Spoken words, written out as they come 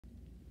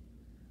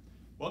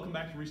Welcome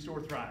back to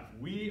Restore Thrive.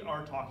 We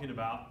are talking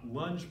about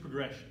lunge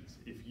progressions.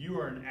 If you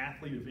are an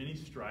athlete of any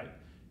stripe,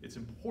 it's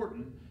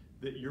important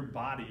that your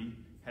body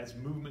has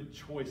movement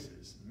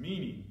choices,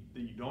 meaning that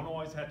you don't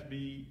always have to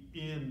be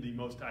in the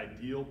most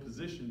ideal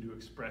position to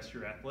express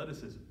your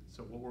athleticism.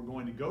 So what we're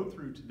going to go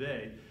through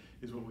today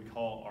is what we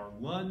call our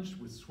lunge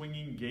with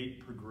swinging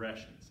gait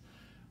progressions.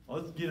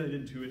 Let's get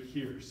into it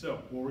here. So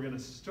what we're going to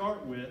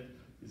start with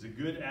is a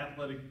good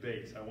athletic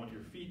base. I want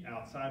your feet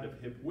outside of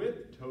hip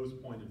width, toes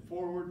pointed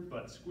forward,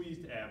 butt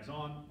squeezed, abs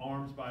on,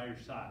 arms by your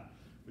side.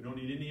 We don't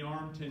need any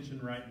arm tension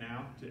right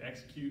now to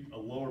execute a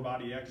lower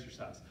body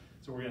exercise.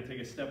 So we're going to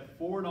take a step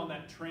forward on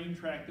that train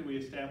track that we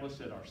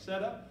established at our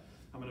setup.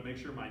 I'm going to make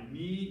sure my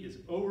knee is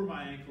over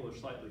my ankle or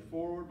slightly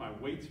forward. My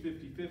weight's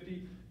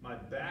 50-50. My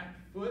back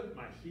foot,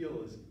 my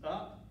heel is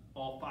up.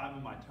 All 5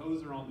 of my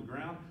toes are on the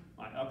ground.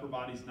 My upper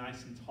body's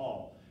nice and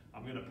tall.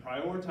 I'm going to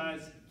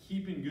prioritize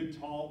keeping good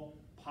tall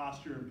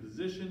posture and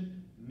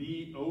position,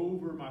 knee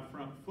over my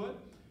front foot.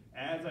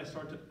 As I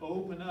start to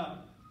open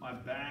up my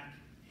back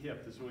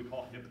hip, this is what we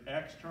call hip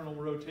external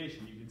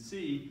rotation. You can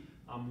see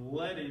I'm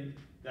letting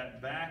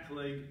that back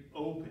leg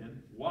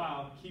open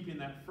while keeping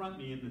that front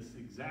knee in this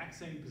exact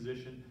same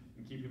position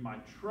and keeping my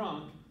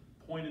trunk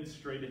pointed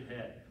straight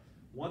ahead.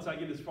 Once I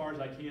get as far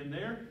as I can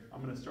there,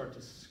 I'm going to start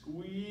to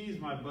squeeze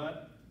my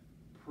butt,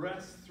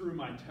 press through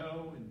my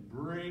toe, and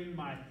bring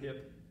my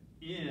hip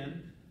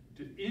in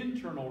to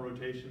internal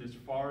rotation as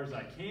far as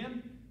I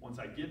can. Once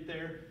I get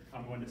there,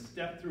 I'm going to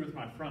step through with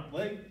my front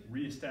leg,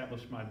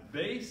 reestablish my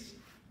base,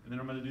 and then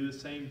I'm going to do the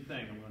same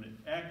thing. I'm going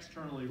to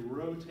externally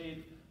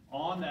rotate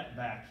on that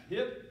back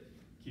hip,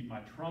 keep my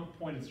trunk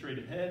pointed straight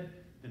ahead,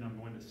 then I'm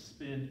going to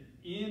spin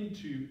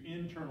into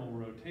internal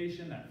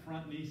rotation. That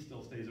front knee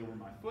still stays over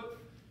my foot,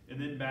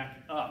 and then back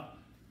up.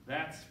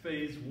 That's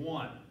phase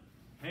 1.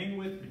 Hang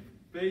with me.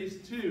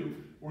 Phase 2,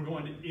 we're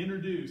going to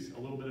introduce a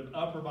little bit of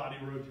upper body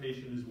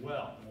rotation as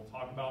well. And we'll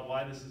talk about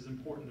why this is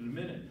important in a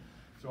minute.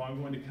 So I'm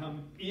going to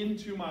come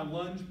into my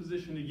lunge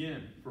position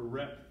again for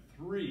rep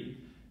 3.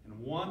 And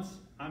once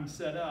I'm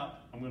set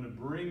up, I'm going to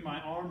bring my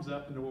arms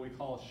up into what we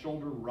call a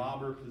shoulder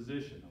robber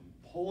position.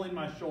 I'm pulling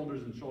my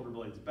shoulders and shoulder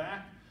blades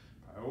back,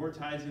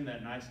 prioritizing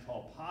that nice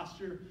tall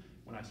posture.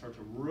 When I start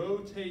to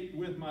rotate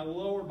with my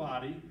lower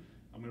body,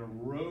 I'm going to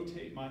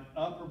rotate my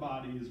upper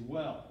body as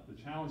well.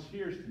 The challenge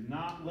here is to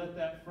not let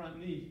that front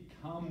knee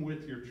come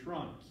with your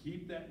trunk.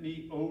 Keep that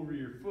knee over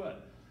your foot.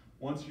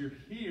 Once you're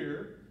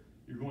here,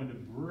 you're going to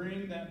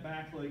bring that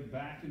back leg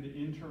back into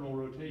internal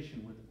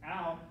rotation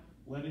without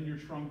letting your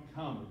trunk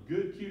come. A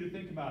good cue to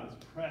think about is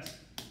press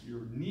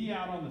your knee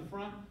out on the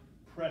front,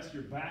 press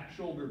your back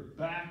shoulder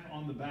back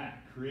on the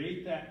back.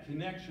 Create that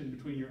connection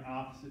between your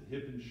opposite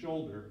hip and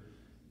shoulder.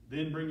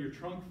 Then bring your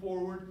trunk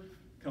forward.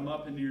 Come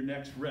up into your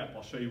next rep.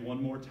 I'll show you one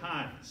more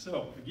time.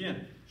 So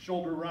again,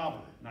 shoulder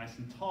robber, nice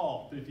and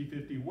tall,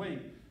 50-50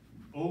 weight.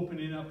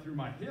 Opening up through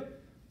my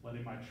hip,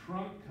 letting my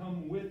trunk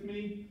come with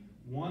me.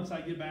 Once I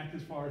get back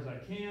as far as I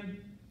can,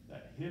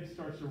 that hip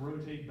starts to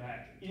rotate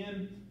back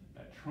in,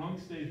 that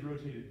trunk stays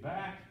rotated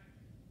back,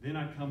 then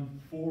I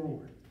come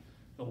forward.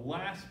 The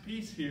last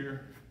piece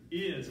here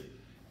is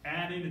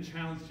adding a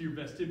challenge to your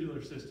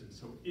vestibular system.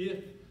 So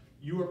if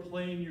you are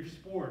playing your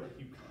sport,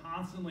 you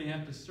constantly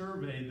have to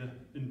survey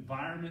the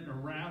environment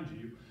around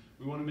you.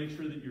 We want to make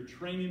sure that your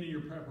training and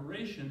your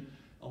preparation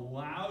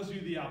allows you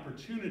the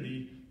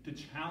opportunity to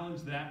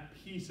challenge that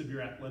piece of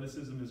your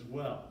athleticism as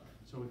well.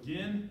 So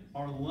again,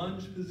 our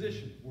lunge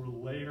position, we're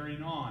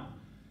layering on.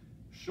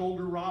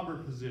 Shoulder robber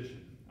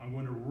position. I'm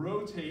going to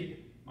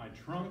rotate my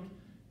trunk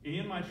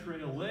and my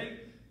trail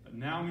leg, but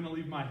now I'm going to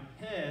leave my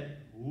head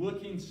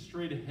looking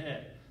straight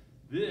ahead.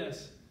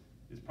 This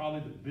is probably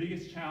the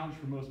biggest challenge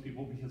for most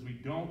people because we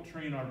don't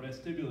train our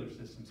vestibular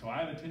system. So I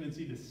have a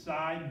tendency to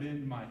side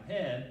bend my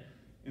head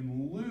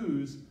and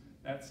lose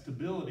that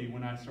stability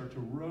when I start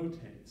to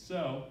rotate.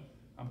 So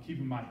I'm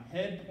keeping my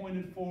head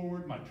pointed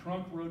forward, my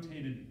trunk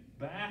rotated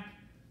back.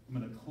 I'm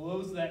going to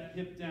close that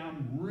hip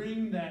down,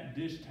 bring that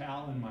dish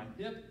towel in my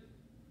hip,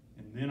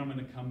 and then I'm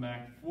going to come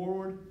back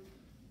forward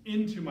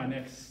into my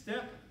next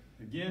step.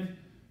 Again,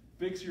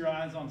 fix your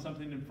eyes on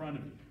something in front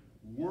of you.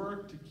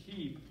 Work to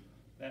keep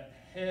that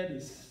head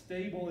as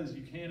stable as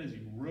you can as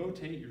you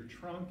rotate your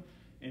trunk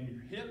and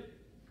your hip.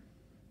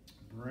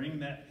 Bring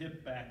that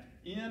hip back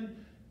in,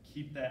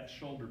 keep that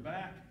shoulder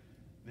back,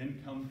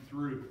 then come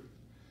through.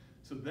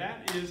 So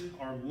that is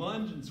our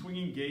lunge and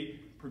swinging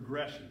gait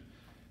progression.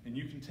 And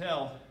you can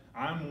tell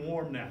I'm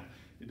warm now.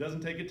 It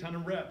doesn't take a ton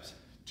of reps.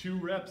 2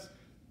 reps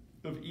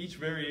of each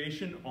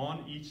variation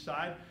on each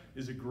side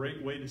is a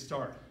great way to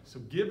start. So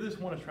give this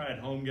one a try at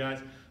home,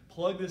 guys.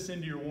 Plug this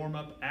into your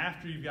warm-up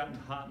after you've gotten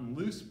hot and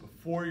loose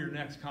before your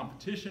next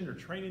competition or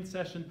training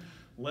session.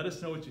 Let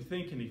us know what you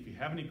think, and if you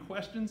have any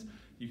questions,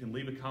 you can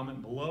leave a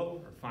comment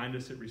below or find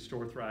us at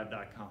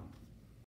restorethrive.com.